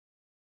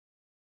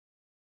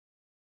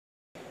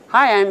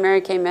Hi, I'm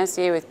Mary Kay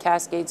Messier with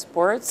Cascade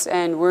Sports,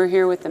 and we're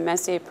here with the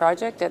Messier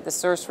Project at the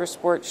Source for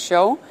Sports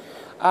show.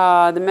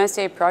 The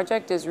Messier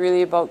Project is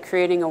really about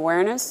creating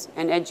awareness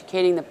and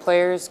educating the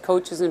players,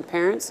 coaches, and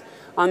parents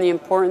on the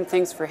important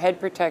things for head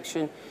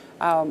protection.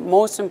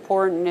 Most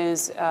important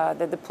is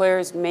that the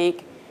players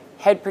make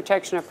head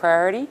protection a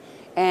priority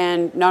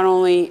and not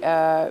only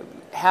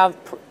have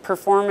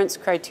performance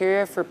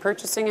criteria for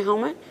purchasing a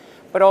helmet,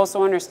 but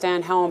also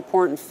understand how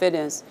important fit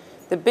is.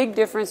 The big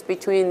difference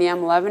between the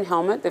M11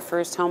 helmet, the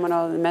first helmet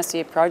out of the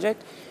Messier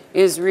Project,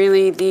 is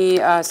really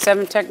the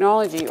 7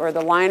 technology, or the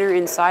liner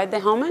inside the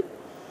helmet.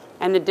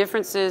 And the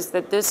difference is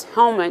that this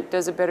helmet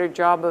does a better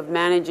job of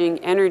managing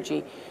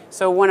energy.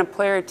 So when a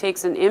player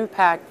takes an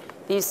impact,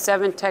 these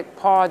 7 tech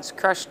pods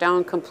crush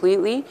down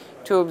completely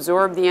to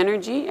absorb the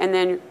energy and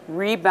then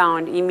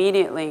rebound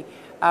immediately,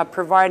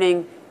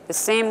 providing the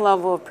same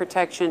level of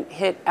protection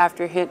hit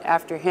after hit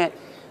after hit.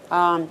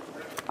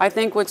 I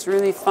think what's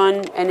really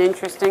fun and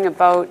interesting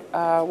about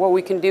what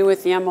we can do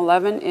with the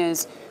M11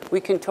 is we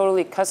can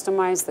totally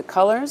customize the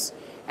colors,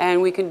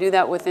 and we can do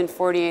that within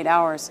 48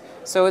 hours.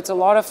 So it's a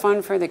lot of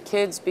fun for the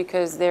kids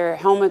because their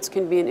helmets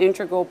can be an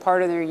integral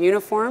part of their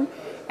uniform,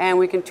 and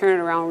we can turn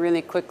it around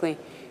really quickly.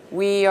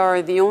 We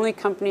are the only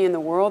company in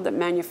the world that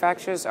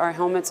manufactures our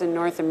helmets in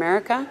North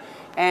America,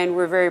 and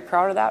we're very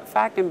proud of that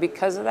fact, and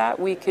because of that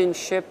we can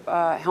ship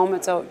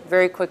helmets out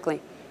very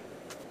quickly.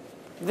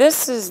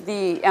 This is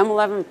the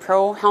M11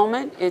 Pro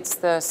helmet. It's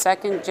the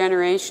 2nd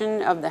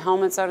generation of the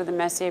helmets out of the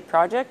Messier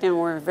Project, and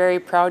we're very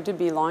proud to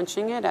be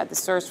launching it at the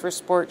Source for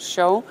Sports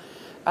show.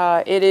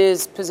 It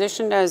is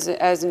positioned as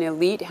an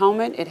elite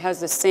helmet. It has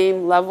the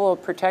same level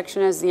of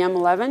protection as the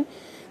M11.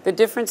 The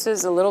difference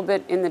is a little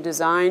bit in the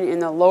design, in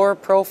the lower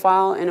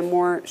profile, in a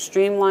more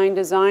streamlined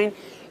design,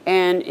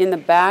 and in the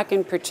back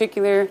in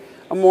particular,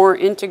 a more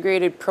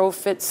integrated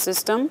ProFit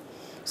system.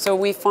 So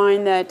we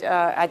find that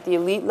at the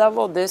elite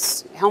level,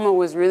 this helmet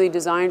was really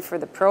designed for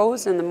the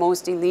pros and the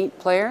most elite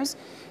players,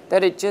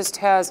 that it just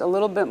has a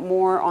little bit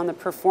more on the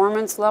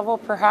performance level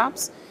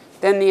perhaps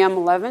than the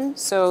M11.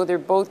 So they're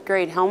both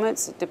great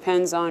helmets. It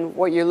depends on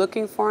what you're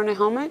looking for in a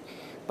helmet,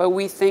 but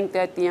we think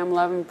that the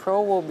M11 Pro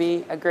will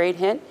be a great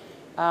hit.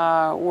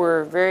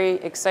 We're very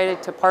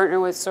excited to partner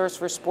with Source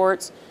for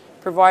Sports,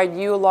 provide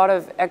you a lot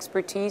of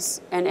expertise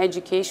and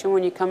education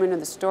when you come into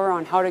the store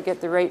on how to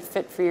get the right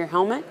fit for your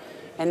helmet.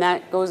 And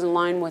that goes in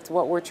line with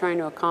what we're trying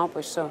to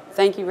accomplish. So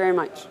thank you very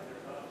much.